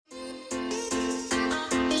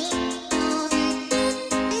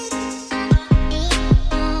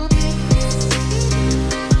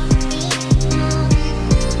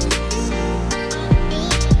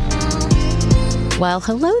Well,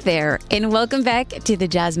 hello there, and welcome back to the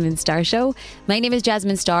Jasmine Star Show. My name is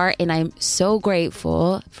Jasmine Star, and I'm so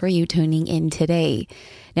grateful for you tuning in today.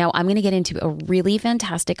 Now, I'm going to get into a really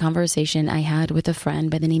fantastic conversation I had with a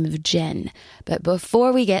friend by the name of Jen. But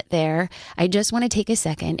before we get there, I just want to take a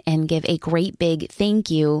second and give a great big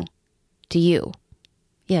thank you to you.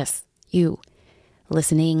 Yes, you.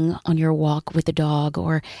 Listening on your walk with the dog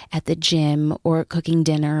or at the gym or cooking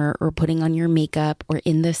dinner or putting on your makeup or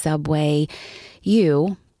in the subway.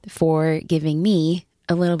 You for giving me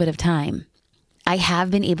a little bit of time. I have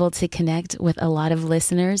been able to connect with a lot of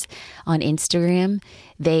listeners on Instagram.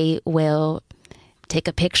 They will take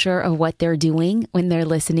a picture of what they're doing when they're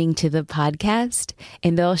listening to the podcast,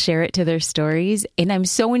 and they'll share it to their stories. And I'm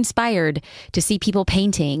so inspired to see people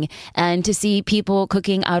painting and to see people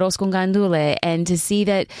cooking arroz con gandule and to see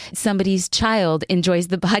that somebody's child enjoys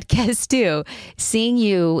the podcast too. Seeing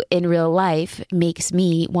you in real life makes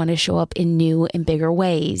me want to show up in new and bigger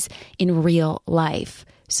ways in real life.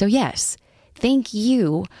 So yes, thank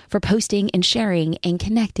you for posting and sharing and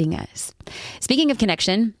connecting us. Speaking of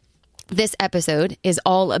connection, this episode is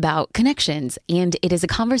all about connections, and it is a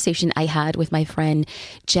conversation I had with my friend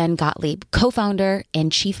Jen Gottlieb, co-founder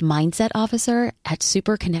and chief mindset officer at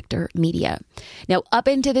Super Connector Media. Now, up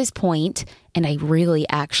until this point, and I really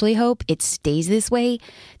actually hope it stays this way,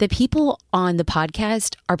 the people on the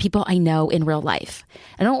podcast are people I know in real life.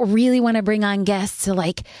 I don't really want to bring on guests to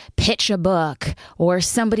like pitch a book or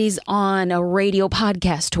somebody's on a radio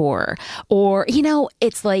podcast tour or,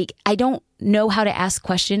 it's like I don't know how to ask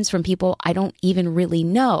questions from people I don't even really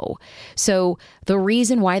know. So the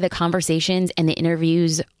reason why the conversations and the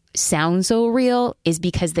interviews sound so real is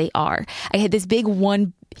because they are. I had this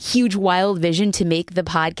one huge wild vision to make the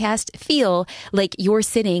podcast feel like you're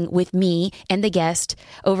sitting with me and the guest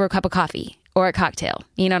over a cup of coffee or a cocktail.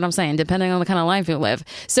 You know what I'm saying? Depending on the kind of life you live.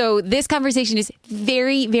 So this conversation is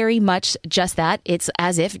very, very much just that. It's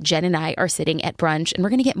as if Jen and I are sitting at brunch, and we're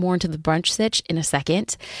going to get more into the brunch sitch in a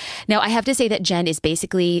second. Now, I have to say that Jen is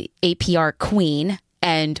basically a PR queen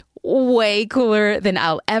and way cooler than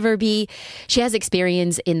I'll ever be. She has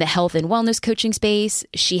experience in the health and wellness coaching space.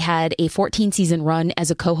 She had a 14-season run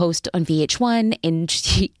as a co-host on VH1, and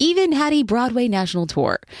she even had a Broadway national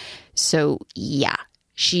tour. So yeah,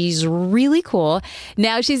 she's really cool.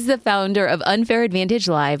 Now she's the founder of Unfair Advantage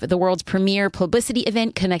Live, the world's premier publicity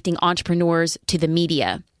event connecting entrepreneurs to the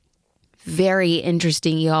media. Very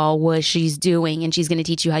interesting, y'all, what she's doing. And she's going to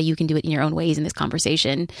teach you how you can do it in your own ways in this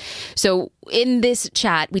conversation. So in this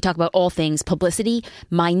chat, we talk about all things publicity,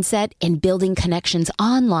 mindset, and building connections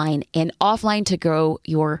online and offline to grow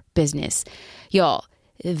your business. Y'all,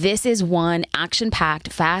 this is one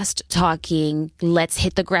action-packed, fast-talking, let's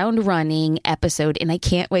hit the ground running episode. And I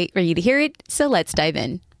can't wait for you to hear it. So let's dive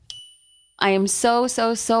in. I am so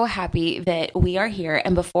happy that we are here.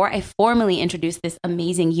 And before I formally introduce this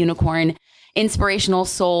amazing unicorn, inspirational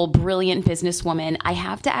soul, brilliant businesswoman, I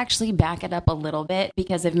have to actually back it up a little bit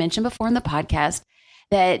because I've mentioned before in the podcast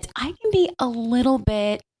that I can be a little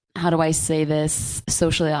bit, how do I say this,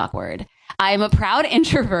 socially awkward. I'm a proud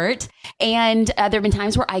introvert, and there have been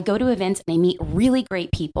times where I go to events and I meet really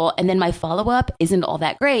great people, and then my follow-up isn't all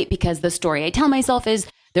that great because the story I tell myself is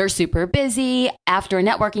they're super busy. After a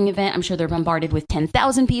networking event, I'm sure they're bombarded with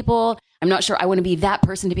 10,000 people. I'm not sure I want to be that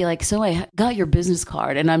person to be like, so I got your business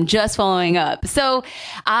card and I'm just following up. So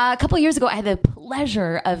a couple of years ago, I had the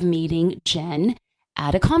pleasure of meeting Jen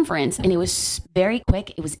at a conference, and it was very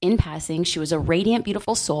quick. It was in passing. She was a radiant,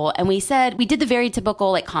 beautiful soul. And we did the very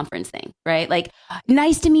typical like conference thing, right? Like,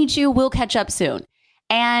 nice to meet you. We'll catch up soon.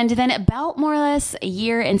 And then about more or less a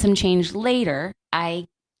year and some change later,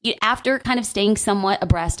 after kind of staying somewhat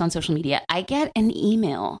abreast on social media, I get an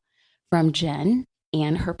email from Jen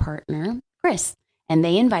and her partner, Chris, and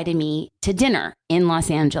they invited me to dinner in Los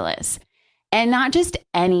Angeles. And not just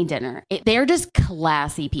any dinner. They're just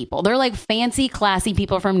classy people. They're like fancy, classy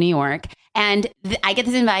people from New York. And I get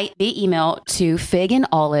this invite via email to Fig and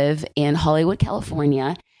Olive in Hollywood,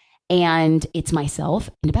 California. And it's myself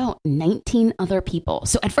and about 19 other people.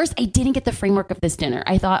 So at first I didn't get the framework of this dinner.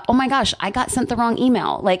 I thought, oh my gosh, I got sent the wrong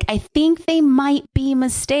email. Like, I think they might be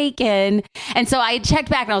mistaken. And so I checked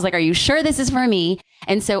back and I was like, are you sure this is for me?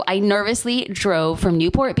 And so I nervously drove from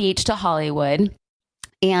Newport Beach to Hollywood.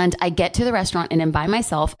 And I get to the restaurant and I'm by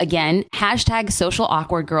myself. Again, hashtag social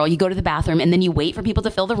awkward girl. You go to the bathroom and then you wait for people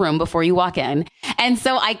to fill the room before you walk in. And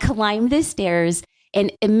so I climbed the stairs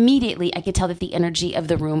and immediately I could tell that the energy of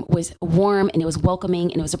the room was warm and it was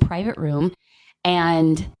welcoming and it was a private room.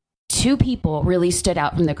 And two people really stood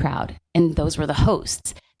out from the crowd. And those were the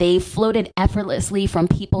hosts. They floated effortlessly from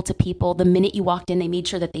people to people. The minute you walked in, they made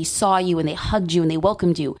sure that they saw you and they hugged you and they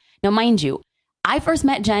welcomed you. Now, mind you, I first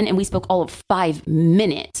met Jen and we spoke all of 5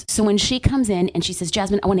 minutes. So when she comes in and she says,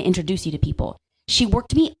 Jasmine, I want to introduce you to people. She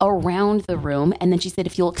worked me around the room. And then she said,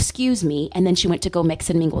 if you'll excuse me. And then she went to go mix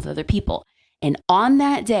and mingle with other people. And on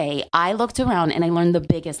that day, I looked around and I learned the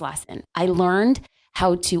biggest lesson. I learned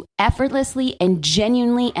how to effortlessly and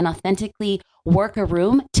genuinely and authentically work a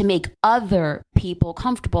room to make other people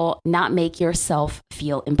comfortable, not make yourself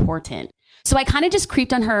feel important. So I kind of just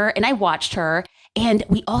creeped on her and I watched her, and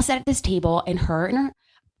we all sat at this table, and her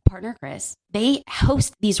partner, Chris, they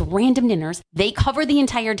host these random dinners. They cover the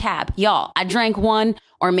entire tab. Y'all, I drank 1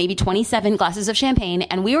 or maybe 27 glasses of champagne,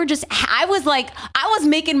 and we were just, I was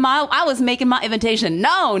making my invitation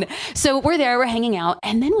known. So we're there, we're hanging out.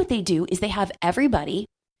 And then what they do is they have everybody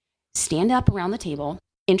stand up around the table,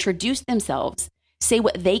 introduce themselves, say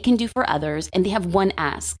what they can do for others. And they have one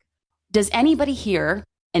ask. Does anybody here,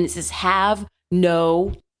 and it says have,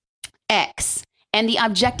 no, X. And the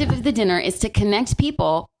objective of the dinner is to connect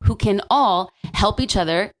people who can all help each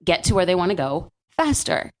other get to where they want to go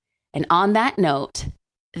faster. And on that note,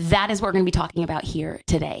 that is what we're going to be talking about here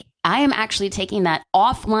today. I am actually taking that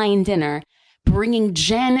offline dinner, bringing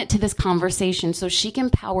Jen to this conversation so she can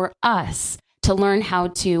empower us to learn how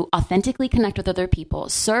to authentically connect with other people,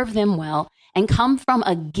 serve them well, and come from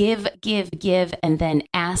a give, and then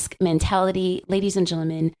ask mentality. Ladies and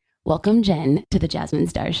gentlemen, welcome Jen to the Jasmine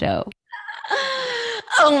Star Show.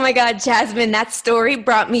 Oh my God, Jasmine, that story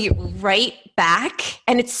brought me right back.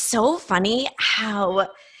 And it's so funny how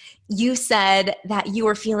you said that you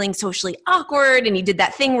were feeling socially awkward and you did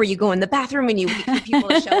that thing where you go in the bathroom and you wait for people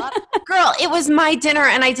to show up. Girl, it was my dinner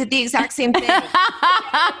and I did the exact same thing. So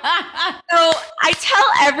I tell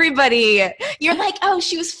everybody, you're like, oh,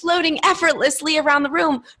 she was floating effortlessly around the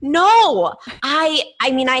room. No,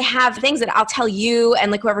 I mean, I have things that I'll tell you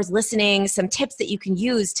and like whoever's listening, some tips that you can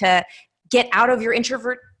use to get out of your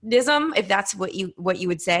introvertism, if that's what you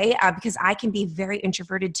would say, because I can be very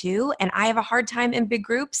introverted too, and I have a hard time in big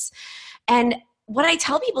groups. And what I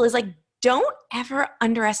tell people is like, don't ever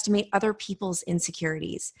underestimate other people's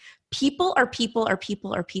insecurities. People are people are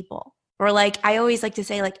people are people. Or like, I always like to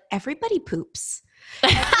say like, everybody poops.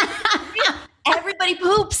 Everybody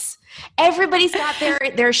poops. Everybody's got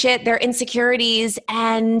their shit, their insecurities,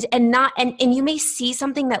 and you may see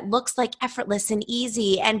something that looks like effortless and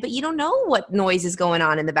easy, but you don't know what noise is going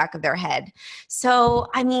on in the back of their head. So,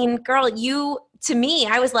 I mean, girl, to me,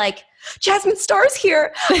 I was like, Jasmine Star's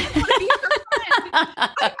here. I want to be her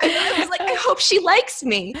friend. I was like, I hope she likes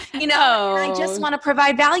me, and I just want to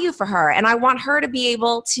provide value for her. And I want her to be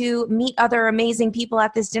able to meet other amazing people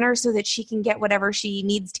at this dinner so that she can get whatever she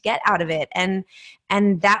needs to get out of it. And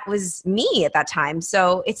that was me at that time.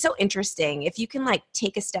 So it's so interesting if you can like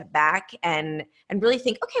take a step back and really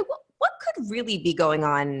think, okay, what could really be going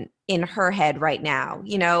on in her head right now,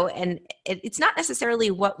 and it's not necessarily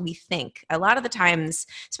what we think. A lot of the times,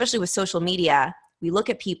 especially with social media, we look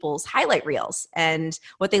at people's highlight reels and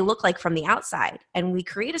what they look like from the outside, and we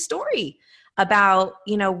create a story about,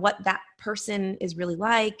 what that person is really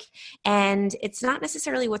like. And it's not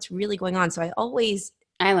necessarily what's really going on. So I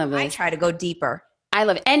love this. I try to go deeper. I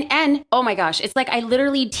love it. And oh my gosh, it's like I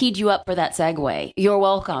literally teed you up for that segue. You're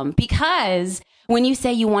welcome. Because when you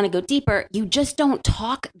say you want to go deeper, you just don't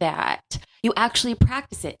talk that. You actually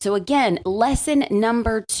practice it. So again, lesson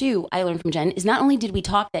number 2 I learned from Jen is not only did we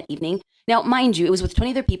talk that evening, now mind you, it was with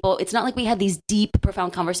 20 other people. It's not like we had these deep,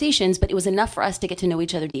 profound conversations, but it was enough for us to get to know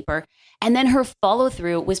each other deeper. And then her follow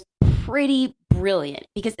through was pretty brilliant,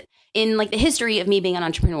 because in like the history of me being an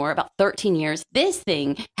entrepreneur, about 13 years, this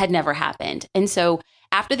thing had never happened. And so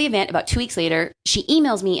after the event, about 2 weeks later, she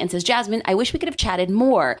emails me and says, Jasmine, I wish we could have chatted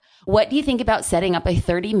more. What do you think about setting up a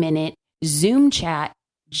 30-minute Zoom chat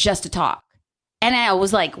just to talk? And I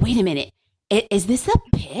was like, wait a minute, is this a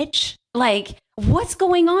pitch? Like, what's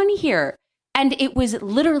going on here? And it was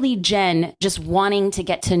literally Jen just wanting to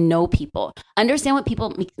get to know people, understand what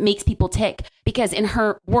people makes people tick. Because in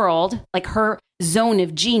her world, like her zone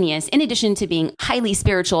of genius, in addition to being highly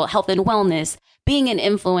spiritual, health and wellness, being an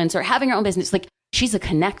influencer, having her own business, like she's a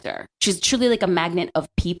connector. She's truly like a magnet of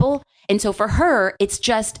people. And so for her, it's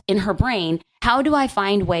just in her brain, how do I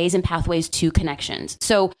find ways and pathways to connections?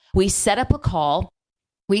 So we set up a call.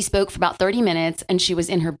 We spoke for about 30 minutes, and she was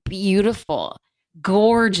in her beautiful,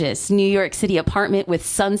 gorgeous New York City apartment with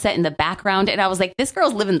sunset in the background. And I was like, this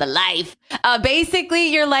girl's living the life. Basically,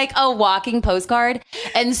 you're like a walking postcard.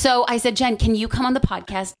 And so I said, Jen, can you come on the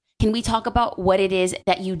podcast? Can we talk about what it is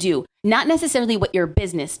that you do? Not necessarily what your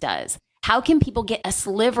business does. How can people get a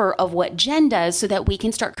sliver of what Jen does so that we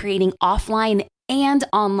can start creating offline and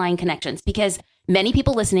online connections? Because many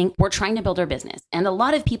people listening, we're trying to build our business. And a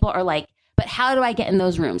lot of people are like, but how do I get in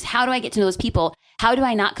those rooms? How do I get to know those people? How do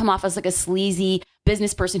I not come off as like a sleazy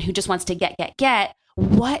business person who just wants to get?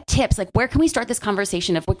 What tips, like where can we start this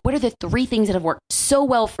conversation of what are the 3 things that have worked so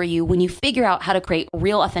well for you when you figure out how to create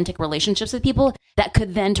real authentic relationships with people that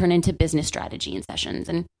could then turn into business strategy and sessions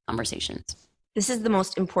and conversations? This is the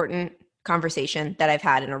most important conversation that I've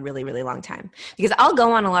had in a really, really long time, because I'll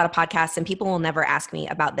go on a lot of podcasts and people will never ask me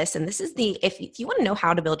about this. And this is if you want to know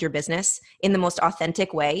how to build your business in the most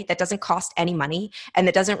authentic way that doesn't cost any money and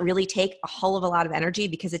that doesn't really take a whole of a lot of energy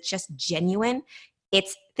because it's just genuine,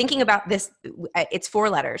 it's thinking about this. It's 4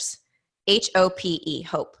 letters, HOPE,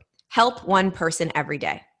 hope. Help one person every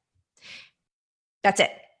day. That's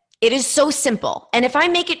it. It is so simple. And if I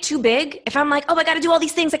make it too big, if I'm like, oh, I got to do all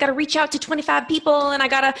these things, I got to reach out to 25 people and I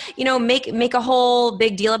got to, make a whole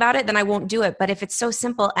big deal about it, then I won't do it. But if it's so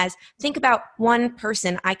simple as think about one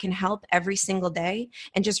person I can help every single day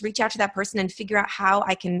and just reach out to that person and figure out how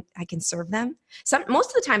I can serve them.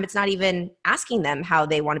 Most of the time, it's not even asking them how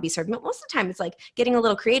they want to be served. But most of the time, it's like getting a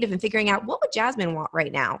little creative and figuring out what would Jasmine want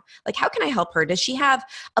right now? Like, how can I help her? Does she have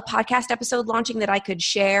a podcast episode launching that I could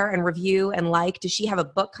share and review and like? Does she have a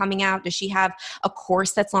book coming out? Does she have a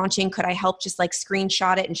course that's launching? Could I help just like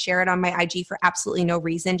screenshot it and share it on my IG for absolutely no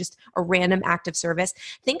reason, just a random act of service?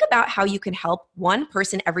 Think about how you can help one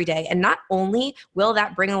person every day. And not only will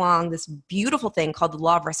that bring along this beautiful thing called the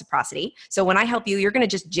law of reciprocity. So when I help you, you're going to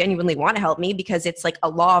just genuinely want to help me because it's like a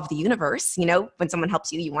law of the universe. When someone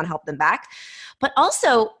helps you, you want to help them back. But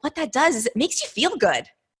also what that does is it makes you feel good.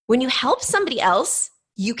 When you help somebody else,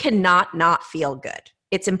 you cannot not feel good.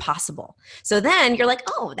 It's impossible. So then you're like,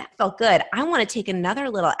 oh, that felt good. I want to take another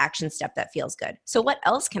little action step that feels good. So what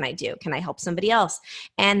else can I do? Can I help somebody else?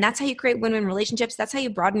 And that's how you create win-win relationships. That's how you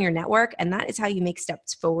broaden your network. And that is how you make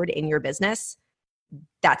steps forward in your business.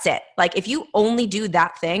 That's it. Like if you only do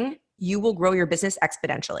that thing, you will grow your business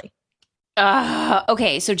exponentially.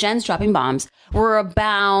 Okay, so Jen's dropping bombs. We're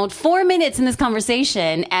about 4 minutes in this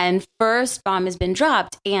conversation and first bomb has been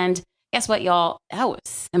dropped. And guess what, y'all? That was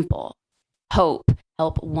simple. Hope.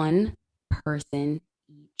 Help one person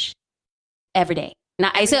each every day. Now,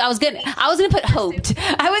 I said I was gonna put hoped.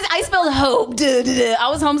 I spelled hope. I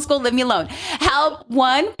was homeschooled. Leave me alone. Help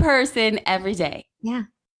one person every day. Yeah,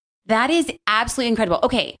 that is absolutely incredible.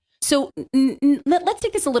 Okay, so let's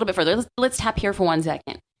take this a little bit further. Let's tap here for 1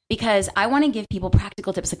 second because I want to give people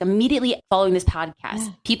practical tips. Like immediately following this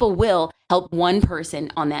podcast, people will help one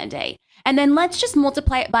person on that day, and then let's just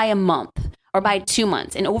multiply it by a month. Or by 2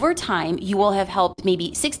 months. And over time, you will have helped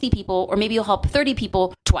maybe 60 people, or maybe you'll help 30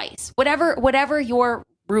 people twice, whatever your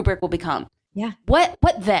rubric will become. Yeah. What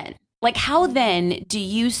then? Like, how then do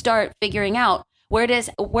you start figuring out where does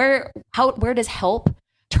help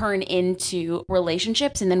turn into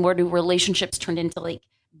relationships? And then where do relationships turn into like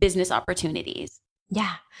business opportunities?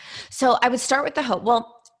 Yeah. So I would start with the hope.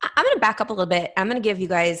 Well, I'm going to back up a little bit. I'm going to give you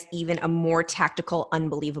guys even a more tactical,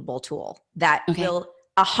 unbelievable tool that will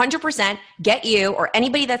 100% get you or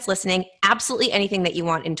anybody that's listening absolutely anything that you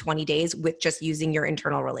want in 20 days with just using your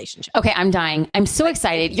internal relationship. Okay, I'm dying. I'm so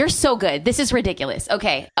excited. You're so good. This is ridiculous.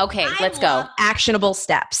 Okay, let's go. Actionable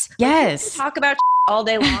steps. Yes. Talk about all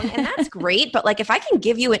day long and that's great. But like if I can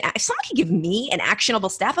give you if someone can give me an actionable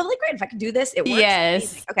step, I'm like, great. If I can do this, it works. Yes.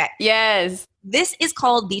 Amazing. Okay. Yes. This is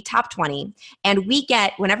called the top 20. And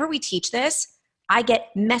whenever we teach this, I get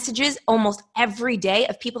messages almost every day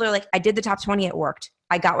of people that are like, I did the top 20, it worked.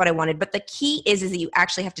 I got what I wanted. But the key is that you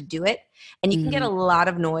actually have to do it. And you can get a lot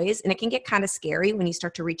of noise and it can get kind of scary when you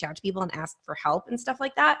start to reach out to people and ask for help and stuff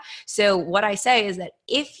like that. So what I say is that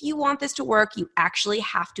if you want this to work, you actually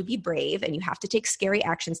have to be brave and you have to take scary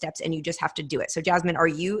action steps and you just have to do it. So Jasmine, are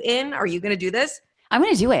you in? Are you going to do this? I'm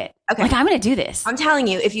going to do it. Okay. Like I'm going to do this. I'm telling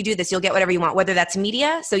you, if you do this, you'll get whatever you want, whether that's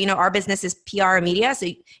media. So, our business is PR and media. So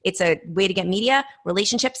it's a way to get media,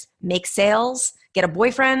 relationships, make sales, get a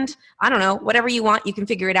boyfriend. I don't know, whatever you want, you can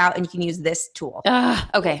figure it out and you can use this tool.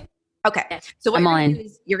 Okay. So what I'm you're all gonna in. do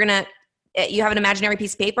is you have an imaginary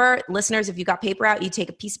piece of paper. Listeners, if you got paper out, you take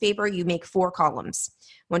a piece of paper, you make 4 columns.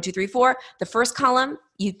 1, 2, 3, 4. The first column,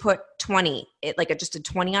 you put 20, just a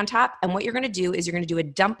 20 on top. And what you're going to do is you're going to do a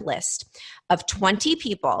dump list of 20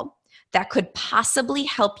 people that could possibly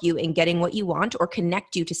help you in getting what you want or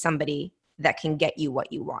connect you to somebody that can get you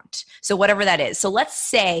what you want. So whatever that is. So let's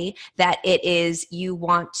say that it is you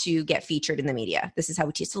want to get featured in the media. This is how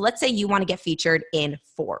we teach. So let's say you want to get featured in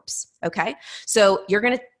Forbes. Okay. So you're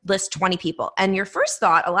going to list 20 people. And your first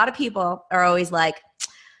thought, a lot of people are always like,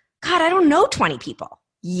 God, I don't know 20 people.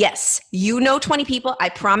 Yes, you know 20 people. I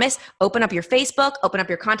promise. Open up your Facebook, open up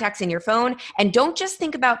your contacts in your phone, and don't just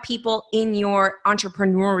think about people in your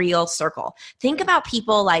entrepreneurial circle. Think about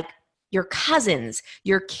people like your cousins,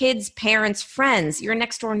 your kids' parents, friends, your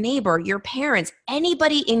next door neighbor, your parents,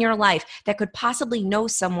 anybody in your life that could possibly know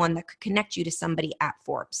someone that could connect you to somebody at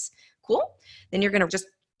Forbes. Cool? Then you're going to just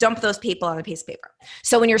dump those people on a piece of paper.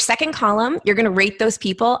 So in your second column, you're going to rate those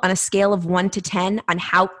people on a scale of 1 to 10 on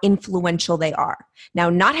how influential they are. Now,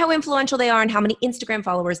 not how influential they are and how many Instagram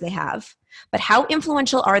followers they have, but how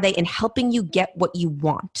influential are they in helping you get what you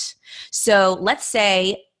want? So let's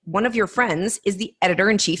say one of your friends is the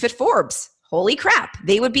editor-in-chief at Forbes. Holy crap,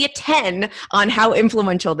 they would be a 10 on how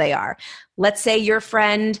influential they are. Let's say your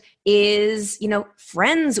friend is,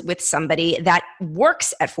 friends with somebody that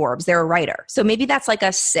works at Forbes. They're a writer. So maybe that's like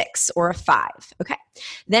a 6 or a 5. Okay.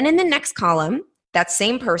 Then in the next column, that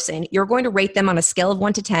same person, you're going to rate them on a scale of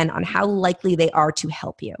 1 to 10 on how likely they are to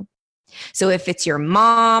help you. So if it's your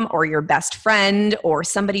mom or your best friend or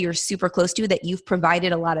somebody you're super close to that you've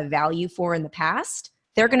provided a lot of value for in the past,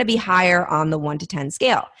 they're going to be higher on the 1 to 10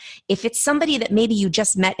 scale. If it's somebody that maybe you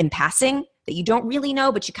just met in passing that you don't really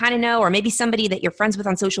know, but you kind of know, or maybe somebody that you're friends with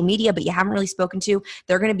on social media, but you haven't really spoken to,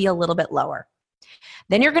 they're going to be a little bit lower.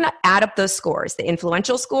 Then you're going to add up those scores, the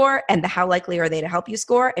influential score and the how likely are they to help you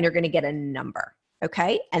score, and you're going to get a number.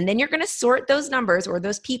 Okay. And then you're going to sort those numbers or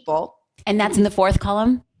those people. And that's in the fourth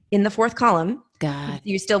column? In the fourth column. God.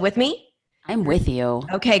 You still with me? I'm with you.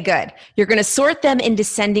 Okay, good. You're going to sort them in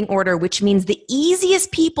descending order, which means the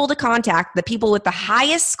easiest people to contact, the people with the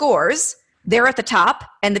highest scores, they're at the top,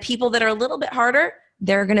 and the people that are a little bit harder,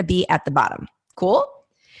 they're going to be at the bottom. Cool?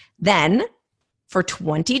 Then for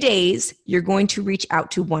 20 days, you're going to reach out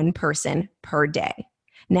to one person per day.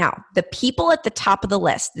 Now, the people at the top of the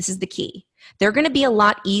list, this is the key. They're going to be a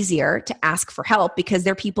lot easier to ask for help because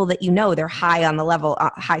they're people that they're high on the level,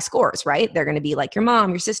 high scores, right? They're going to be like your mom,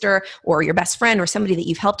 your sister, or your best friend, or somebody that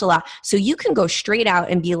you've helped a lot. So you can go straight out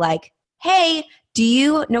and be like, hey, do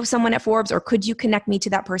you know someone at Forbes, or could you connect me to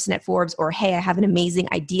that person at Forbes? Or, hey, I have an amazing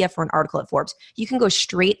idea for an article at Forbes. You can go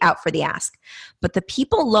straight out for the ask. But the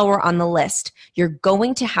people lower on the list, you're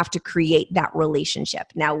going to have to create that relationship.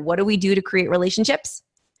 Now, what do we do to create relationships?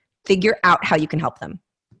 Figure out how you can help them.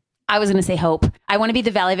 I was going to say hope. I want to be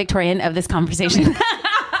the valedictorian of this conversation.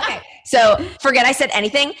 Okay. So forget I said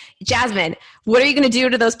anything. Jasmine, what are you going to do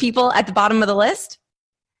to those people at the bottom of the list?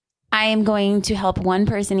 I am going to help one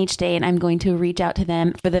person each day, and I'm going to reach out to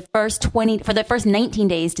them for the first 19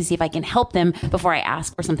 days to see if I can help them before I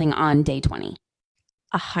ask for something on day 20.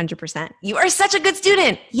 100%. You are such a good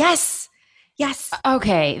student. Yes. Yes.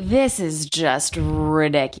 Okay, this is just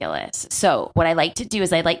ridiculous. So what I like to do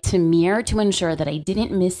is I like to mirror to ensure that I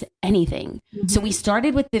didn't miss anything. Mm-hmm. So we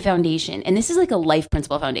started with the foundation, and this is like a life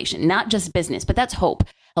principle foundation, not just business, but that's hope.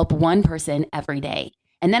 Help one person every day.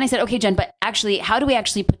 And then I said, okay, Jen, but actually, how do we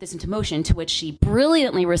actually put this into motion? To which she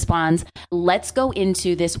brilliantly responds, let's go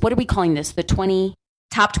into this. What are we calling this? The 20?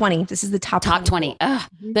 Top 20. This is the top 20.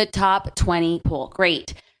 The top 20 pool.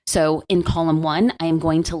 Great. So in column 1, I am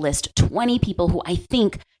going to list 20 people who I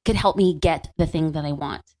think could help me get the thing that I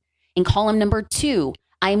want. In column number 2,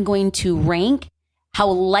 I am going to rank how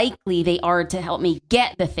likely they are to help me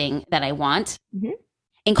get the thing that I want. Mm-hmm.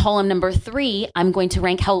 In column number 3, I'm going to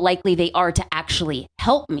rank how likely they are to actually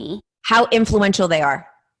help me. How influential they are.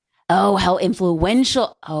 Oh, how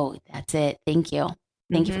influential. Oh, that's it. Thank you.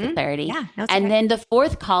 Thank you for the clarity. Yeah, and then the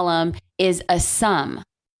 4th column is a sum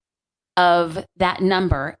of that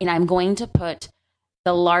number, and I'm going to put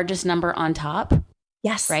the largest number on top.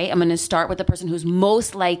 Yes. Right? I'm going to start with the person who's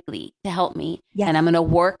most likely to help me, yes. And I'm going to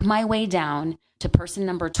work my way down to person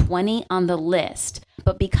number 20 on the list.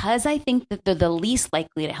 But because I think that they're the least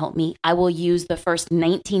likely to help me, I will use the first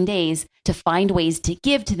 19 days to find ways to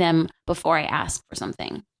give to them before I ask for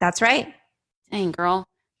something. That's right. Dang, girl.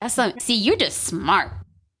 See, you're just smart.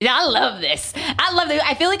 I love this. I love it.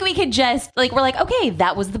 I feel like we could just we're like, okay,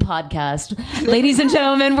 that was the podcast. Ladies and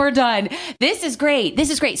gentlemen, we're done. This is great. This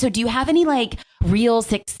is great. So do you have any real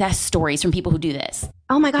success stories from people who do this?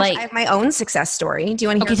 Oh my gosh, I have my own success story. Do you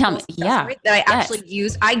want to hear? Okay, tell me. Yeah. That I actually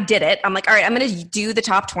use. I did it. I'm like, all right, I'm going to do the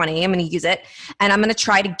top 20. I'm going to use it, and I'm going to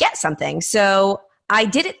try to get something. So I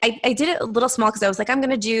did it. I did it a little small because I was like, I'm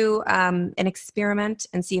going to do an experiment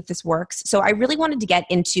and see if this works. So I really wanted to get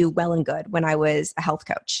into Well and Good when I was a health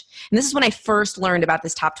coach. And this is when I first learned about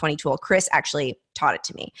this top 20 tool. Chris actually taught it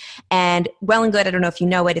to me. And Well and Good, I don't know if you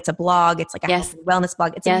know it. It's a blog. It's like a health and wellness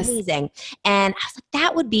blog. It's amazing. And I was like,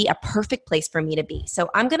 that would be a perfect place for me to be. So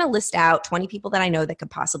I'm going to list out 20 people that I know that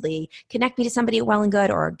could possibly connect me to somebody at Well and Good,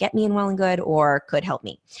 or get me in Well and Good, or could help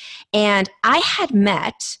me. And I had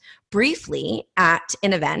met briefly at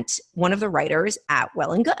an event one of the writers at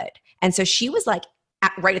Well and Good. And so she was like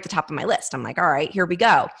right at the top of my list. I'm like, all right, here we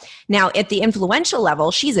go. Now at the influential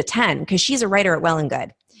level, she's a 10 because she's a writer at Well and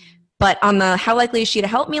Good. But on the how likely is she to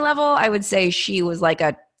help me level, I would say she was like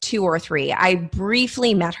a 2 or 3. I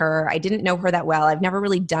briefly met her. I didn't know her that well. I've never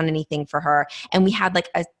really done anything for her. And we had like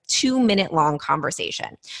a 2-minute long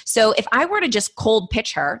conversation. So if I were to just cold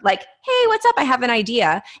pitch her, like, hey, what's up? I have an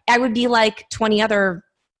idea. I would be like 20 other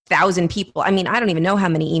 1,000 people. I mean, I don't even know how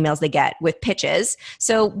many emails they get with pitches.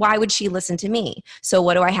 So why would she listen to me? So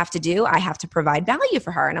what do I have to do? I have to provide value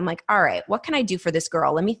for her. And I'm like, all right, what can I do for this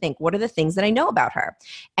girl? Let me think. What are the things that I know about her?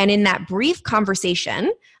 And in that brief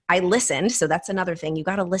conversation, I listened. So that's another thing. You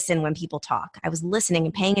got to listen when people talk. I was listening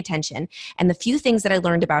and paying attention. And the few things that I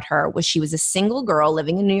learned about her was she was a single girl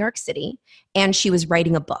living in New York City, and she was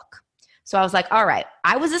writing a book. So I was like, all right,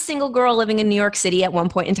 I was a single girl living in New York City at one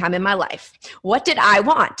point in time in my life. What did I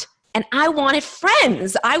want? And I wanted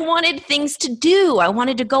friends. I wanted things to do. I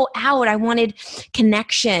wanted to go out. I wanted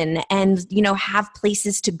connection and, have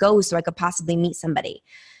places to go so I could possibly meet somebody.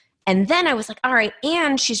 And then I was like, all right,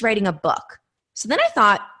 and she's writing a book. So then I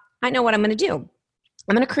thought, I know what I'm going to do.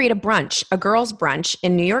 I'm going to create a brunch, a girls' brunch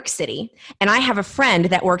in New York City. And I have a friend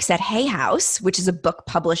that works at Hay House, which is a book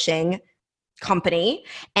publishing company,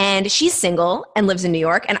 and she's single and lives in New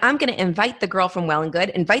York. And I'm going to invite the girl from Well and Good,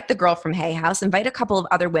 invite the girl from Hay House, invite a couple of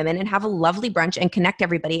other women, and have a lovely brunch and connect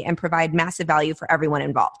everybody and provide massive value for everyone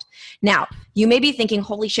involved. Now, you may be thinking,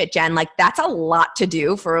 holy shit, Jen, like that's a lot to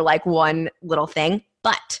do for like one little thing,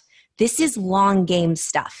 but this is long game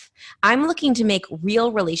stuff. I'm looking to make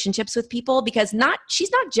real relationships with people because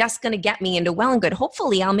she's not just going to get me into Well and Good.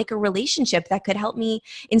 Hopefully I'll make a relationship that could help me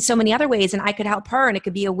in so many other ways, and I could help her, and it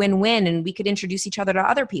could be a win-win, and we could introduce each other to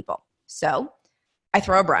other people. So I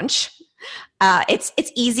throw a brunch.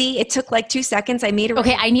 It's easy. It took like 2 seconds. I made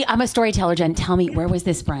Okay, I'm a storyteller, Jen. Tell me, where was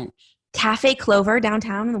this brunch? Cafe Clover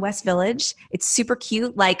downtown in the West Village. It's super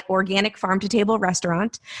cute, like organic farm to table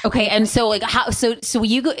restaurant. Okay, and so like so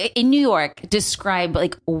you go in New York, describe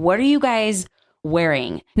like what are you guys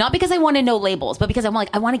wearing? Not because I want to know labels, but because I'm like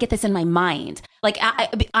I want to get this in my mind. Like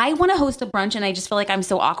I want to host a brunch, and I just feel like I'm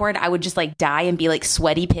so awkward. I would just like die and be like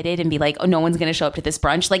sweaty pitted and be like, oh, no one's going to show up to this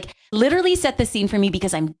brunch. Like literally set the scene for me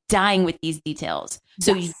because I'm dying with these details.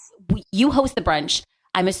 So yes. you host the brunch.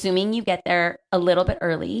 I'm assuming you get there a little bit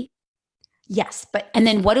early. Yes, and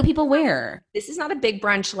then what do people wear? This is not a big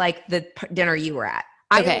brunch like the dinner you were at.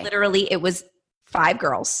 It was 5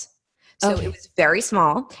 girls. So It was very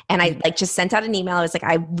small. And I like just sent out an email. I was like,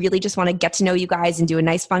 I really just want to get to know you guys and do a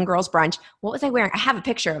nice, fun girls brunch. What was I wearing? I have a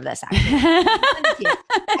picture of this actually.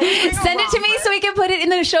 Send it to me so we can put it in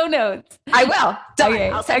the show notes. I will. Done.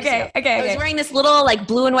 Okay. I'll send it to you. Okay. I was wearing this little like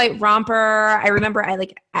blue and white romper. I remember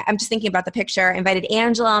I'm just thinking about the picture. I invited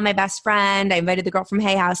Angela, my best friend. I invited the girl from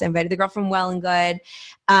Hay House. I invited the girl from Well and Good.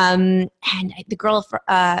 And the girl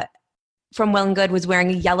from Well and Good was wearing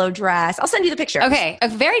a yellow dress. I'll send you the picture. Okay. A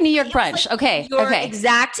very New York brunch. Like okay. Your okay.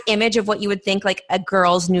 exact image of what you would think like a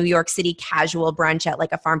girl's New York City casual brunch at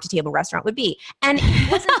like a farm to table restaurant would be. And it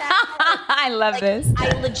wasn't that hard. I love this. I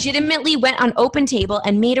legitimately went on Open Table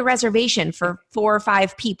and made a reservation for 4 or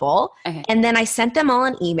 5 people. Okay. And then I sent them all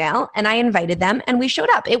an email and I invited them and we showed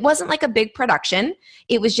up. It wasn't like a big production.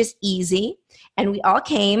 It was just easy. And we all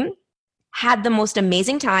came, had the most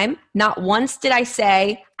amazing time. Not once did I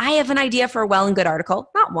say, I have an idea for a Well and Good article.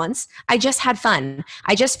 Not once. I just had fun.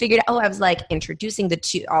 I just figured, I was like introducing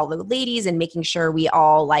all the ladies and making sure we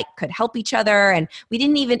all like could help each other. And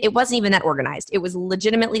it wasn't even that organized. It was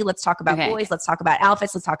legitimately, let's talk about boys. Let's talk about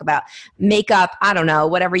outfits. Let's talk about makeup. I don't know,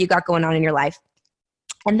 whatever you got going on in your life.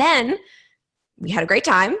 And then we had a great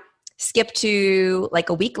time. Skip to like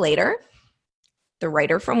a week later. The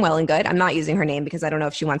writer from Well and Good, I'm not using her name because I don't know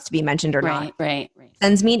if she wants to be mentioned or not. Right.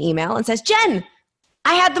 Sends me an email and says, Jen,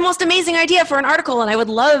 I had the most amazing idea for an article and I would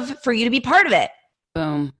love for you to be part of it.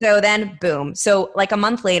 Boom. So then, boom. So like a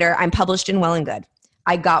month later, I'm published in Well and Good.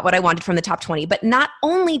 I got what I wanted from the top 20. But not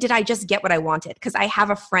only did I just get what I wanted, because I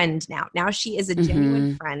have a friend now. Now she is a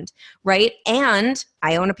genuine friend, right? And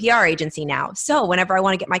I own a PR agency now. So whenever I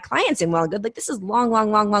want to get my clients in Well and Good, like this is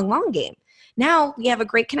long game. Now we have a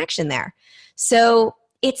great connection there. So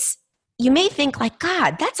you may think like,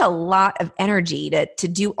 God, that's a lot of energy to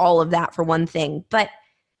do all of that for one thing, but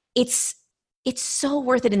it's so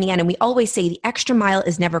worth it in the end. And we always say the extra mile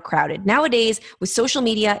is never crowded. Nowadays with social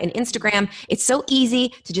media and Instagram, it's so easy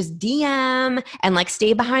to just DM and like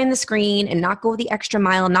stay behind the screen and not go the extra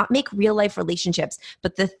mile, not make real life relationships.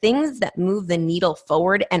 But the things that move the needle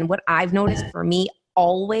forward, and what I've noticed for me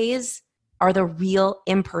always, are the real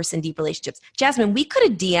in-person deep relationships. Jasmine, we could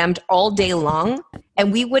have DM'd all day long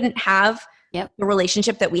and we wouldn't have the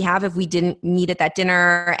relationship that we have if we didn't meet at that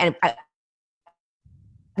dinner and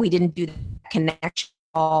we didn't do the connection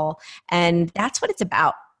at all. And that's what it's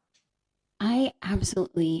about. I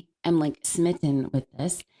absolutely am like smitten with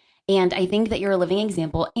this. And I think that you're a living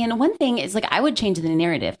example. And one thing is like, I would change the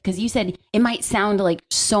narrative because you said it might sound like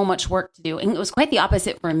so much work to do. And it was quite the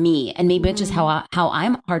opposite for me. And maybe it's just how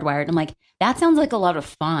I'm hardwired. I'm like, that sounds like a lot of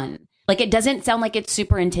fun. Like, it doesn't sound like it's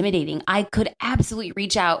super intimidating. I could absolutely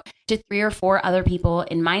reach out to 3 or 4 other people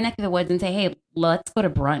in my neck of the woods and say, hey, let's go to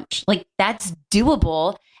brunch. Like, that's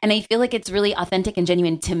doable. And I feel like it's really authentic and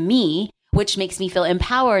genuine to me, which makes me feel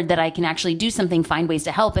empowered that I can actually do something, find ways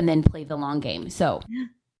to help, and then play the long game. So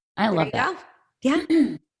I love that. Yeah.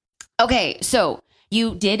 Okay. So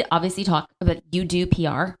you did obviously talk about, you do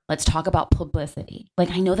PR. Let's talk about publicity. Like,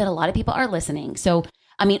 I know that a lot of people are listening. So,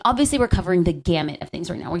 I mean, obviously we're covering the gamut of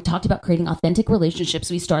things right now. We talked about creating authentic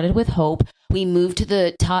relationships. We started with hope. We moved to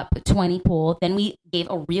the top 20 pool. Then we gave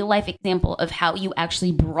a real life example of how you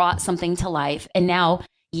actually brought something to life. And now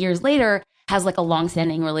years later has like a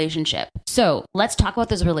long-standing relationship. So let's talk about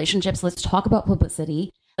those relationships. Let's talk about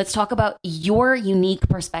publicity. Let's talk about your unique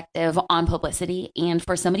perspective on publicity. And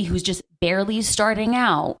for somebody who's just barely starting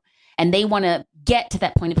out and they want to get to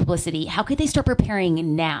that point of publicity, how could they start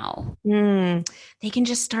preparing now? They can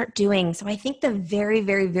just start doing. So I think the very,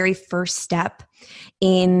 very, very first step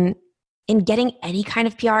in getting any kind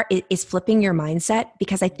of PR is flipping your mindset,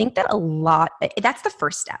 because I think that that's the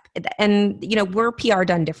first step. And, we're PR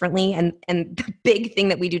done differently. And the big thing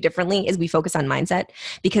that we do differently is we focus on mindset,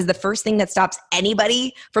 because the first thing that stops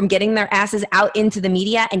anybody from getting their asses out into the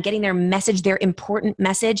media and getting their message, their important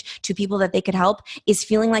message to people that they could help, is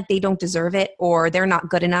feeling like they don't deserve it, or they're not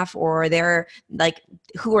good enough, or they're like,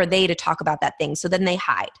 who are they to talk about that thing? So then they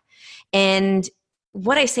hide. And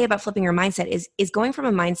what I say about flipping your mindset is going from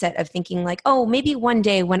a mindset of thinking like, oh, maybe one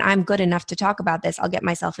day when I'm good enough to talk about this, I'll get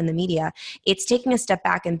myself in the media. It's taking a step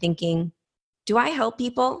back and thinking, do I help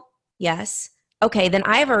people? Yes. Okay, then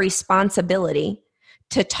I have a responsibility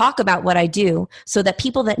to talk about what I do so that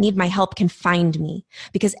people that need my help can find me.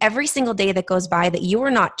 Because every single day that goes by that you are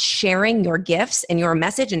not sharing your gifts and your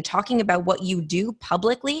message and talking about what you do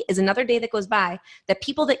publicly is another day that goes by that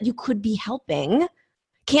people that you could be helping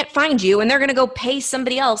can't find you, and they're going to go pay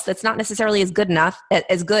somebody else that's not necessarily as good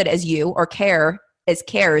as you, or cares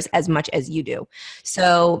as much as you do.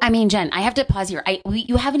 So, I mean, Jen, I have to pause here.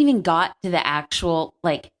 You haven't even got to the actual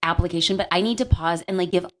like application, but I need to pause and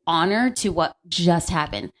like give honor to what just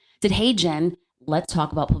happened. Said, hey, Jen, let's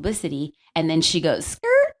talk about publicity. And then she goes,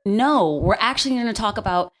 skirt. No, we're actually going to talk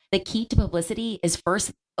about the key to publicity is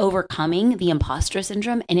first overcoming the imposter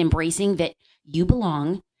syndrome and embracing that you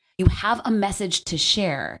belong. You have a message to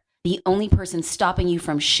share. The only person stopping you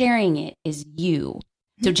from sharing it is you.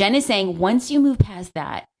 So Jen is saying once you move past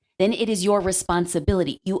that, then it is your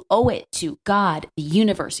responsibility. You owe it to God, the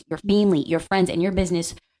universe, your family, your friends, and your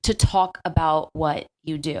business to talk about what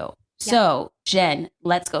you do. Yeah. So Jen,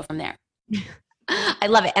 let's go from there. I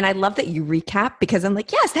love it. And I love that you recap, because I'm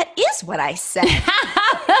like, yes, that is what I said.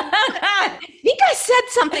 I think I said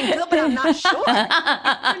something good, but I'm not sure.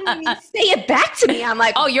 And when you say it back to me, I'm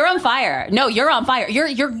like, oh, you're on fire. No, you're on fire.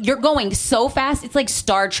 You're going so fast. It's like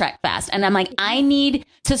Star Trek fast. And I'm like, I need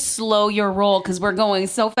to slow your roll because we're going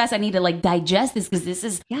so fast. I need to like digest this because this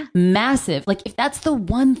is massive. Like, if that's the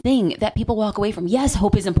one thing that people walk away from, yes,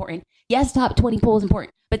 hope is important. Yes, top 20 poll is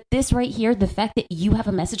important. But this right here, the fact that you have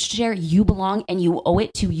a message to share, you belong, and you owe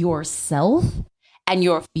it to yourself and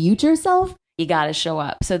your future self, you got to show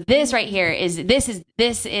up. So this right here is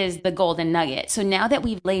the golden nugget. So now that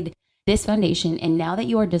we've laid this foundation, and now that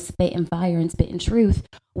you are to spit in fire and spit in truth,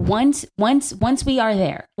 once we are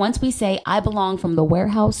there, once we say, I belong from the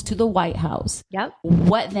warehouse to the White House,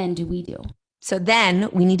 what then do we do? So then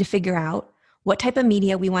we need to figure out what type of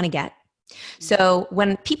media we want to get. So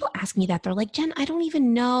when people ask me that, they're like, Jen, I don't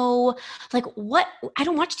even know, like I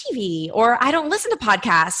don't watch TV, or I don't listen to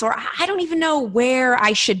podcasts, or I don't even know where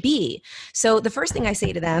I should be. So the first thing I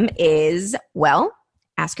say to them is, well,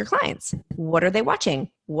 ask your clients. What are they watching?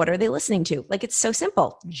 What are they listening to? Like, it's so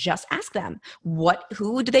simple. Just ask them.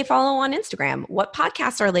 Who do they follow on Instagram? What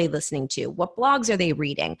podcasts are they listening to? What blogs are they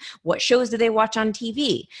reading? What shows do they watch on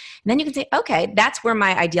TV? And then you can say, okay, that's where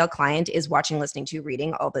my ideal client is watching, listening to,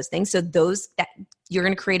 reading, all those things. So you're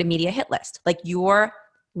going to create a media hit list, like your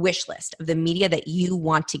wish list of the media that you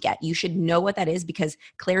want to get. You should know what that is, because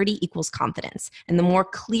clarity equals confidence. And the more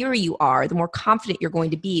clear you are, the more confident you're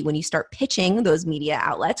going to be when you start pitching those media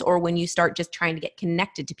outlets, or when you start just trying to get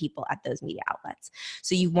connected to people at those media outlets.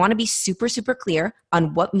 So you want to be super, super clear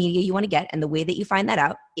on what media you want to get. And the way that you find that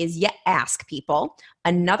out is you ask people.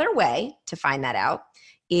 Another way to find that out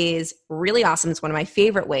is really awesome. It's one of my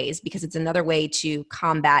favorite ways, because it's another way to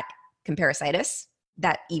combat comparisitis.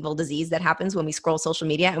 that evil disease that happens when we scroll social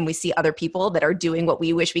media and we see other people that are doing what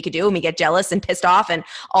we wish we could do, and we get jealous and pissed off and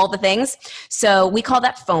all the things. So we call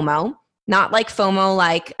that FOMO. Not like FOMO,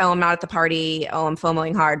 like, oh, I'm not at the party, oh, I'm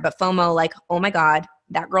FOMOing hard, but FOMO like, oh my God,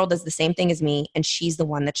 that girl does the same thing as me, and she's the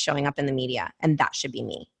one that's showing up in the media, and that should be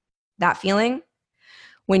me. That feeling,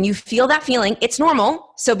 when you feel that feeling, it's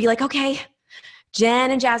normal. So be like, okay,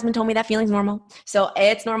 Jen and Jasmine told me that feeling's normal. So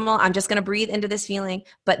it's normal. I'm just going to breathe into this feeling.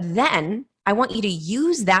 But then I want you to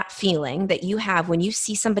use that feeling that you have when you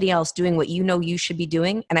see somebody else doing what you know you should be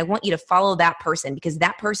doing. And I want you to follow that person, because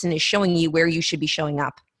that person is showing you where you should be showing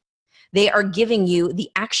up. They are giving you the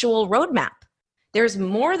actual roadmap. There's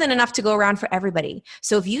more than enough to go around for everybody.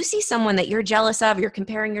 So if you see someone that you're jealous of, you're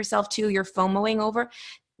comparing yourself to, you're FOMOing over,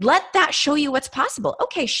 let that show you what's possible.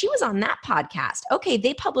 Okay, she was on that podcast. Okay,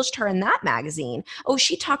 they published her in that magazine. Oh,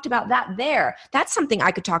 she talked about that there. That's something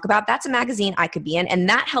I could talk about. That's a magazine I could be in. And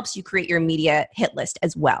that helps you create your media hit list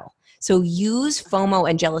as well. So use FOMO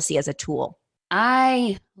and jealousy as a tool.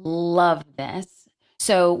 I love this.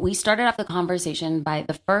 So we started off the conversation by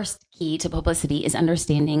the first key to publicity is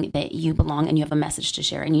understanding that you belong and you have a message to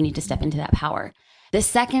share, and you need to step into that power. The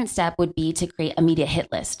second step would be to create a media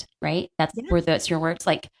hit list, right? That's your words.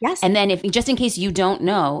 Like, yes. And then if just in case you don't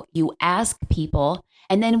know, you ask people,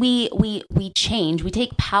 and then we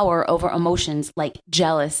take power over emotions like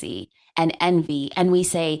jealousy and envy. And we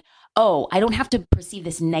say, oh, I don't have to perceive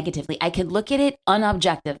this negatively. I could look at it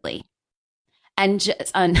unobjectively. And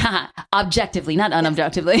just objectively, not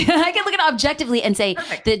unobjectively. I can look at it objectively and say,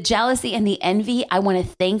 perfect. The jealousy and the envy, I want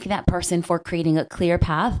to thank that person for creating a clear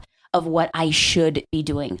path of what I should be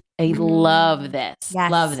doing. I love this. Yes.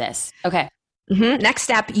 Love this. Okay. Mm-hmm. Next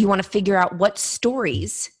step, you want to figure out what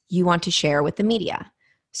stories you want to share with the media.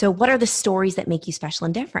 So what are the stories that make you special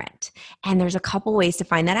and different? And there's a couple ways to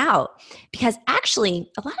find that out. Because actually,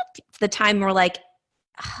 a lot of the time we're like,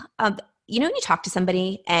 you know, when you talk to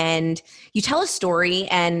somebody and you tell a story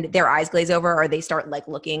and their eyes glaze over, or they start like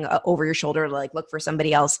looking over your shoulder to like look for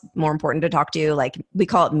somebody else more important to talk to. Like we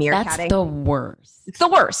call it meerkatting. That's the worst. It's the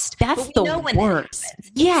worst. That's the worst.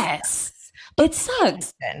 Yes. It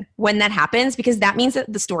sucks when that happens, because that means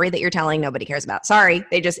that the story that you're telling, nobody cares about. Sorry.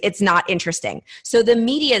 It's not interesting. So the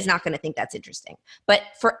media is not going to think that's interesting. But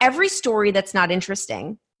for every story that's not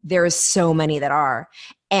interesting, there's so many that are.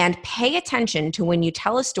 And pay attention to when you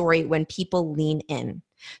tell a story when people lean in.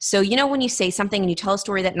 So, you know, when you say something and you tell a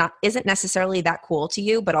story that isn't necessarily that cool to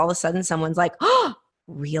you, but all of a sudden someone's like, oh,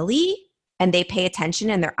 really? And they pay attention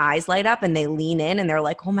and their eyes light up and they lean in and they're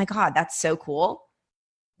like, oh my God, that's so cool.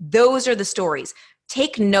 Those are the stories.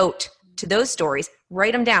 Take note to those stories,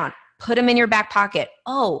 write them down, put them in your back pocket.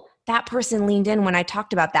 Oh, that person leaned in when I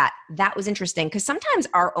talked about that. That was interesting. Because sometimes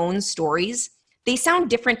our own stories, they sound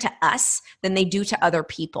different to us than they do to other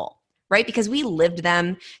people, right? Because we lived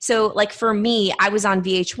them. So like for me, I was on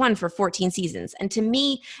VH1 for 14 seasons. And to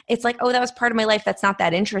me, it's like, oh, that was part of my life. That's not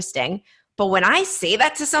that interesting. But when I say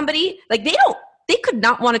that to somebody, like they could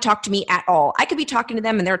not want to talk to me at all. I could be talking to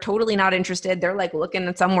them and they're totally not interested. They're like looking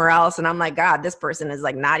at somewhere else. And I'm like, God, this person is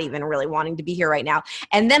like not even really wanting to be here right now.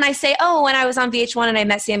 And then I say, oh, when I was on VH1 and I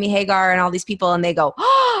met Sammy Hagar and all these people, and they go,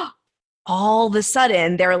 oh, all of a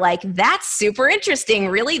sudden they're like, that's super interesting.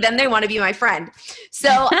 Really? Then they want to be my friend. So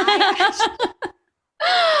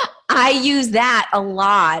I use that a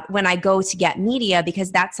lot when I go to get media,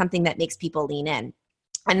 because that's something that makes people lean in.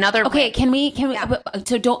 Okay, can we, yeah.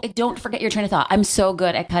 So don't forget your train of thought. I'm so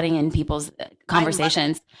good at cutting in people's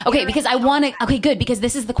conversations. Okay, because I want to, okay, good. Because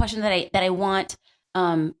this is the question that I want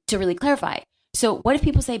to really clarify. So what if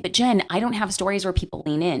people say, but Jen, I don't have stories where people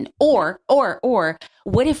lean in, or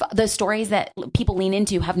what if the stories that people lean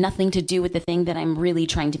into have nothing to do with the thing that I'm really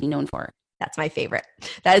trying to be known for? That's my favorite.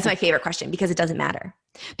 That is my favorite question, because it doesn't matter.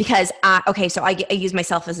 Because, okay, so I use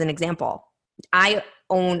myself as an example. I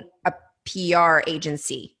own a PR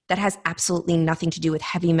agency that has absolutely nothing to do with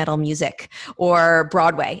heavy metal music or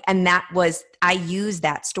Broadway. And I used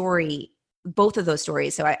that story, both of those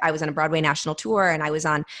stories. So I was on a Broadway national tour and I was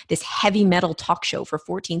on this heavy metal talk show for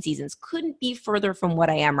 14 seasons. Couldn't be further from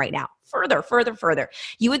what I am right now. Further.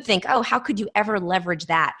 You would think, oh, how could you ever leverage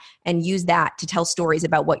that and use that to tell stories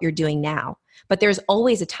about what you're doing now? But there's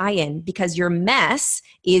always a tie-in, because your mess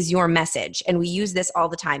is your message. And we use this all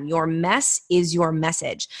the time. Your mess is your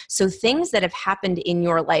message. So things that have happened in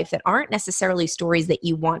your life that aren't necessarily stories that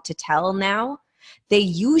you want to tell now, they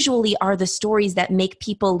usually are the stories that make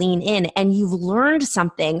people lean in, and you've learned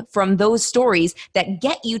something from those stories that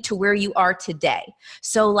get you to where you are today.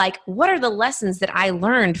 So like, what are the lessons that I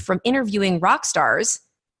learned from interviewing rock stars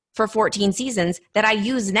for 14 seasons that I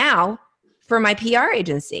use now for my PR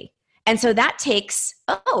agency? And so that takes,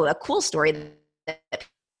 a cool story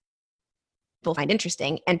people find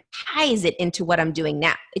interesting and ties it into what I'm doing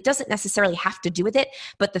now. It doesn't necessarily have to do with it,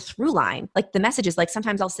 but the through line, like the messages, like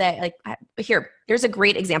sometimes I'll say, like, here's a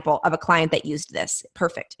great example of a client that used this.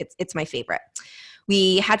 Perfect. It's my favorite.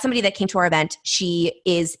 We had somebody that came to our event. She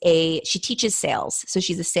teaches sales. So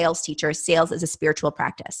she's a sales teacher. Sales is a spiritual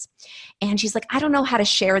practice. And she's like, I don't know how to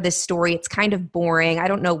share this story. It's kind of boring. I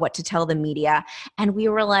don't know what to tell the media. And we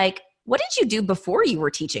were like, what did you do before you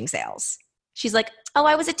were teaching sales? She's like, oh,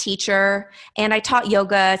 I was a teacher and I taught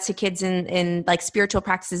yoga to kids in like spiritual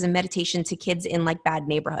practices and meditation to kids in like bad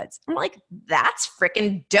neighborhoods. I'm like, that's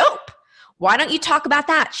freaking dope. Why don't you talk about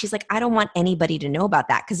that? She's like, I don't want anybody to know about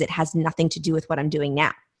that because it has nothing to do with what I'm doing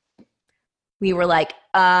now. We were like,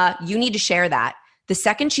 you need to share that. The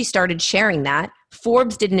second she started sharing that,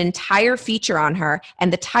 Forbes did an entire feature on her,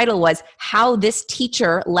 and the title was How This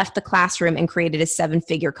Teacher Left the Classroom and Created a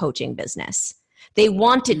 7-Figure Coaching Business. They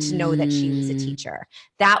wanted to know that she was a teacher.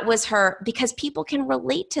 That was her, because people can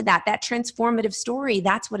relate to that transformative story.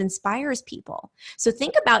 That's what inspires people. So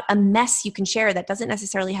think about a mess you can share that doesn't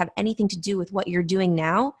necessarily have anything to do with what you're doing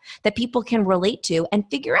now, that people can relate to, and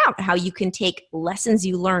figure out how you can take lessons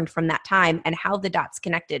you learned from that time and how the dots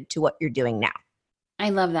connected to what you're doing now. I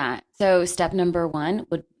love that. So step number 1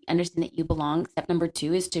 would understand that you belong. Step number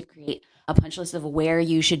 2 is to create a punch list of where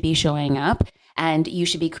you should be showing up, and you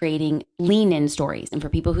should be creating lean in stories. And for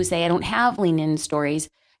people who say, I don't have lean in stories,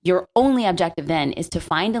 your only objective then is to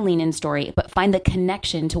find a lean in story, but find the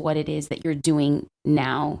connection to what it is that you're doing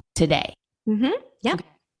now today. Mm-hmm. Yeah. Okay.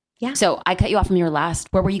 Yeah. So I cut you off from your last,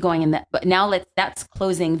 where were you going in that? But now that's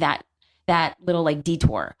closing that little like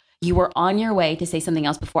detour. You were on your way to say something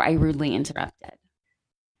else before I rudely interrupted.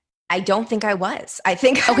 I don't think I was. I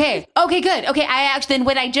think. Okay, good. Okay, then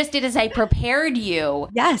what I just did is I prepared you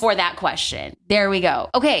for that question. There we go.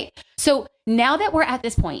 Okay, so now that we're at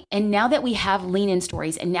this point, and now that we have lean in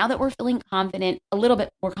stories, and now that we're feeling confident, a little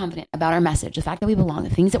bit more confident about our message, the fact that we belong, the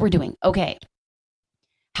things that we're doing. Okay,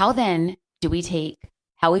 how then do we take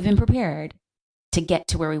how we've been prepared to get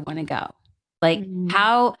to where we want to go? Like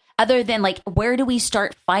how, other than like, where do we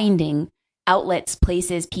start finding outlets,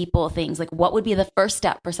 places, people, things? Like what would be the first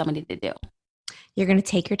step for somebody to do? You're going to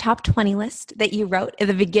take your top 20 list that you wrote at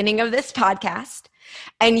the beginning of this podcast,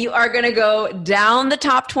 and you are going to go down the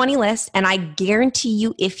top 20 list. And I guarantee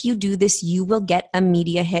you, if you do this, you will get a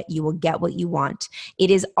media hit. You will get what you want.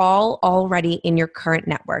 It is all already in your current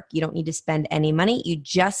network. You don't need to spend any money. You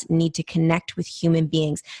just need to connect with human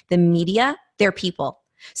beings. The media, they're people.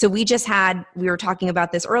 So we were talking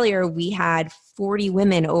about this earlier. We had 40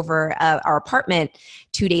 women over our apartment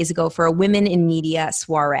 2 days ago for a Women in Media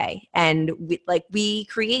soiree. And we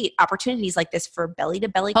create opportunities like this for belly to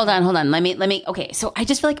belly. Hold on. Let me. Okay. So I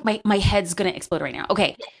just feel like my head's going to explode right now.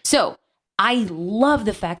 Okay. So I love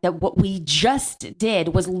the fact that what we just did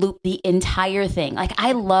was loop the entire thing. Like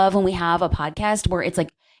I love when we have a podcast where it's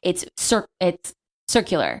like, it's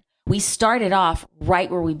circular. We started off right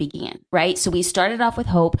where we began, right? So we started off with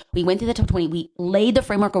hope. We went through the top 20. We laid the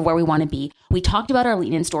framework of where we want to be. We talked about our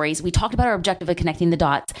lean-in stories. We talked about our objective of connecting the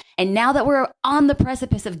dots. And now that we're on the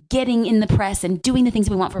precipice of getting in the press and doing the things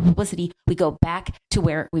we want for publicity, we go back to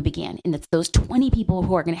where we began. And it's those 20 people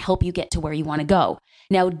who are going to help you get to where you want to go.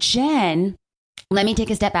 Now, Jen, let me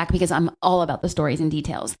take a step back because I'm all about the stories and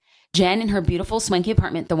details. Jen in her beautiful swanky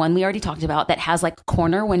apartment, the one we already talked about that has like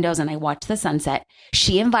corner windows and I watch the sunset,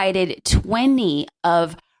 she invited 20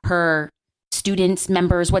 of her students,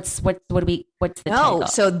 members. What's the title?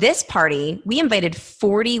 So this party, we invited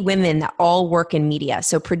 40 women that all work in media.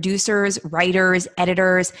 So producers, writers,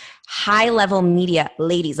 editors, high level media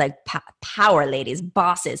ladies, like power ladies,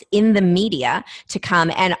 bosses in the media to come,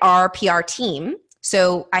 and our PR team.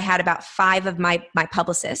 So I had about 5 of my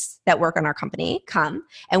publicists that work on our company come,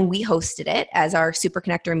 and we hosted it as our Super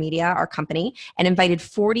Connector Media, our company, and invited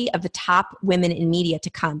 40 of the top women in media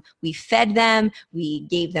to come. We fed them. We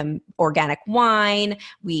gave them organic wine.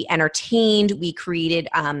 We entertained. We created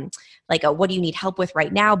like a what do you need help with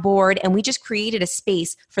right now board. And we just created a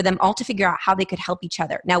space for them all to figure out how they could help each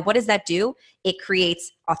other. Now, what does that do? It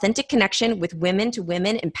creates authentic connection with women to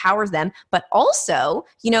women, empowers them, but also,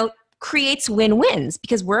 creates win-wins,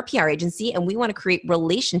 because we're a PR agency and we want to create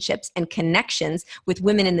relationships and connections with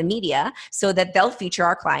women in the media so that they'll feature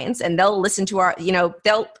our clients and they'll listen to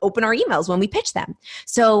they'll open our emails when we pitch them.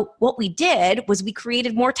 So what we did was we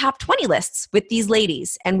created more top 20 lists with these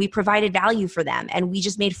ladies, and we provided value for them, and we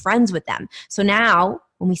just made friends with them. So now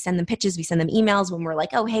when we send them pitches, we send them emails when we're like,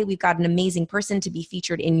 oh, hey, we've got an amazing person to be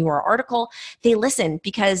featured in your article. They listen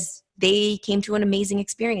because they came to an amazing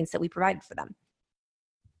experience that we provided for them.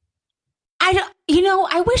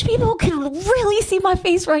 I wish people could really see my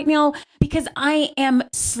face right now, because because I am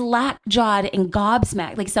slack-jawed and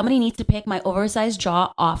gobsmacked. Like somebody needs to pick my oversized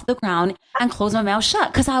jaw off the ground and close my mouth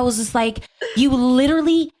shut. Because I was just like, you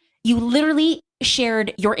literally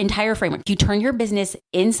shared your entire framework. You turned your business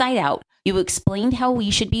inside out. You explained how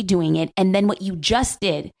we should be doing it. And then what you just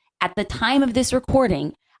did at the time of this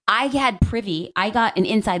recording, I got an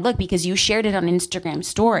inside look because you shared it on Instagram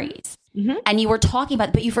stories. Mm-hmm. And you were talking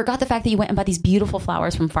about, but you forgot the fact that you went and bought these beautiful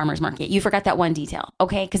flowers from farmer's market. You forgot that one detail.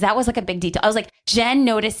 Okay. Cause that was like a big detail. I was like, Jen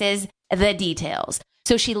notices the details.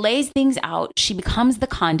 So she lays things out. She becomes the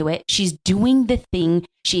conduit. She's doing the thing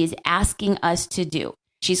she is asking us to do.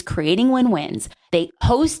 She's creating win-wins. They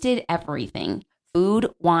hosted everything: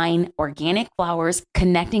 food, wine, organic flowers,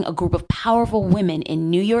 connecting a group of powerful women in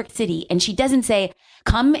New York City. And she doesn't say,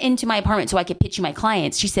 come into my apartment so I can pitch you my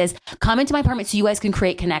clients. She says, come into my apartment so you guys can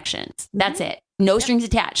create connections. Mm-hmm. That's it. No strings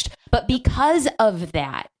attached. But because of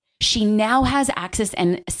that, she now has access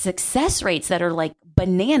and success rates that are like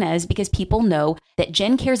bananas because people know that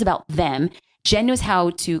Jen cares about them. Jen knows how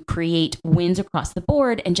to create wins across the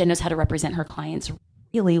board, and Jen knows how to represent her clients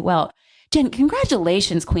really well. Jen,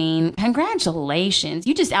 congratulations, queen. Congratulations.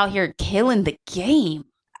 You just out here killing the game.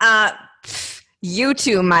 You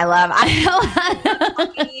too, my love. I'm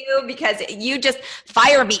talking to you because you just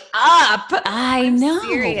fire me up. I'm know.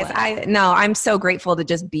 Serious. I'm so grateful to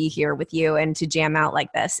just be here with you and to jam out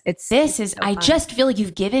like this. I just feel like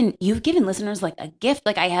you've given listeners like a gift.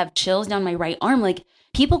 Like I have chills down my right arm. Like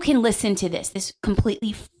people can listen to this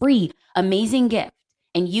completely free, amazing gift.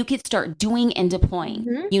 And you could start doing and deploying.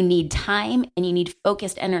 Mm-hmm. You need time and you need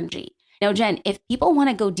focused energy. Now, Jen, if people want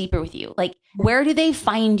to go deeper with you, like where do they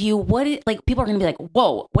find you? People are going to be like,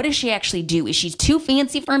 whoa, what does she actually do? Is she too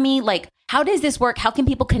fancy for me? Like, how does this work? How can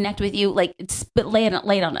people connect with you? Like, lay it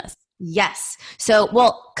on us. Yes. So,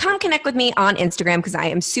 come connect with me on Instagram because I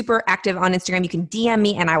am super active on Instagram. You can DM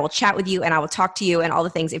me and I will chat with you and I will talk to you and all the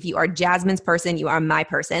things. If you are Jasmine's person, you are my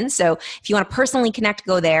person. So if you want to personally connect,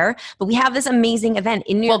 go there. But we have this amazing event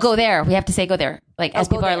in New York. Well, go there. We have to say go there. Like as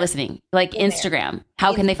people are listening, like Instagram. There.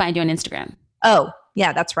 How can they find you on Instagram? Oh,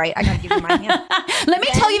 yeah, that's right. I got to give you my hand. Let me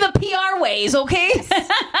tell you the PR ways, okay?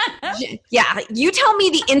 Yeah, you tell me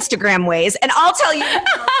the Instagram ways and I'll tell you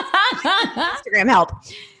Instagram help.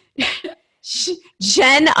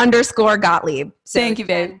 Jen_Gottlieb. So thank you,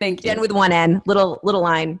 babe. Thank you. Jen with one N, little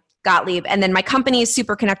line, Gottlieb. And then my company is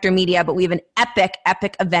Super Connector Media, but we have an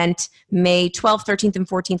epic event May 12th, 13th, and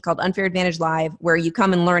 14th called Unfair Advantage Live, where you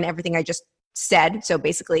come and learn everything I just said. So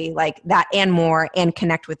basically like that and more, and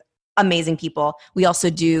connect with amazing people. We also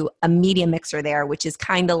do a media mixer there, which is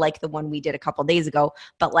kind of like the one we did a couple days ago,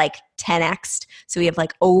 but like 10x. So we have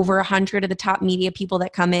like over 100 of the top media people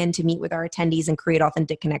that come in to meet with our attendees and create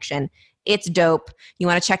authentic connection. It's dope. You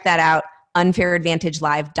want to check that out,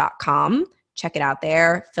 unfairadvantagelive.com. Check it out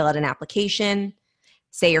there. Fill out an application.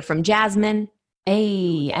 Say you're from Jasmine.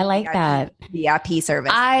 Hey, I like that. VIP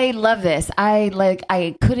service. I love this.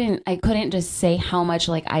 I couldn't just say how much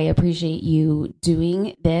like I appreciate you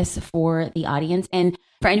doing this for the audience. And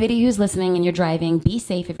for anybody who's listening and you're driving, be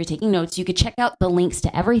safe if you're taking notes. You could check out the links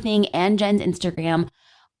to everything and Jen's Instagram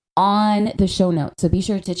on the show notes. So be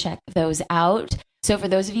sure to check those out. So for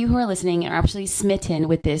those of you who are listening and are absolutely smitten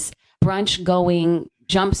with this brunch going,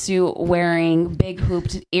 jumpsuit wearing, big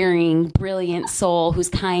hooped earring, brilliant soul who's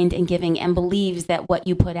kind and giving and believes that what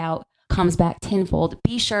you put out comes back tenfold,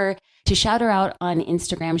 be sure to shout her out on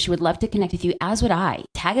Instagram. She would love to connect with you, as would I.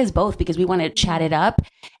 Tag us both because we want to chat it up.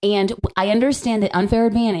 And I understand that Unfair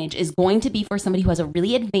Advantage is going to be for somebody who has a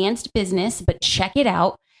really advanced business, but check it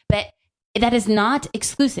out. But that is not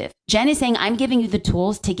exclusive. Jen is saying, I'm giving you the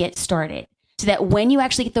tools to get started, so that when you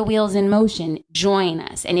actually get the wheels in motion, join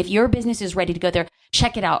us. And if your business is ready to go there,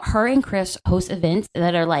 check it out. Her and Chris host events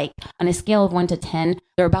that are like on a scale of 1 to 10,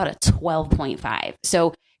 they're about a 12.5.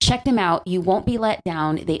 So check them out. You won't be let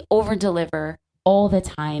down. They over deliver all the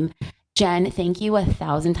time. Jen, thank you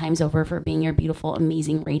 1,000 times over for being your beautiful,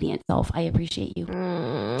 amazing, radiant self. I appreciate you.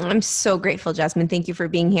 I'm so grateful, Jasmine. Thank you for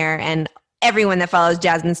being here. And everyone that follows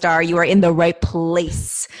Jasmine Star, you are in the right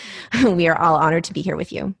place. We are all honored to be here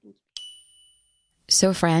with you.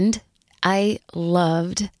 So friend, I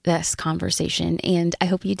loved this conversation and I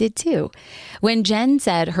hope you did too. When Jen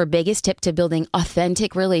said her biggest tip to building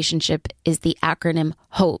authentic relationship is the acronym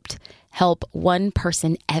HOPED, help one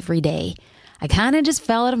person every day, I kind of just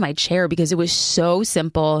fell out of my chair because it was so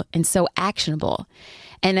simple and so actionable.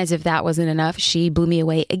 And as if that wasn't enough, she blew me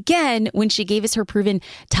away again when she gave us her proven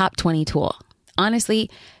top 20 tool. Honestly,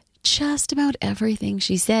 just about everything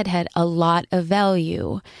she said had a lot of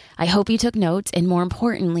value. I hope you took notes, and more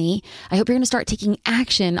importantly, I hope you're going to start taking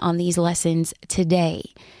action on these lessons today.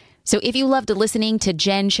 So if you loved listening to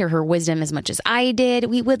Jen share her wisdom as much as I did,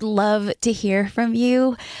 we would love to hear from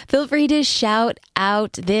you. Feel free to shout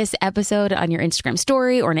out this episode on your Instagram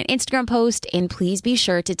story or in an Instagram post. And please be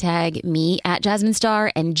sure to tag me at Jasmine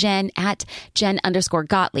Star and Jen at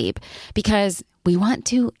Jen_Gottlieb, because we want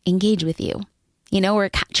to engage with you. You know, we're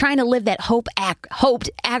trying to live that hoped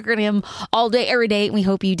acronym all day, every day. We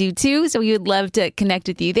hope you do too. So we would love to connect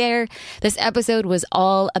with you there. This episode was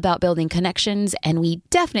all about building connections, and we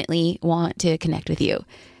definitely want to connect with you.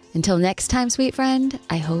 Until next time, sweet friend,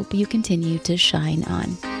 I hope you continue to shine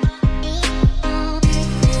on.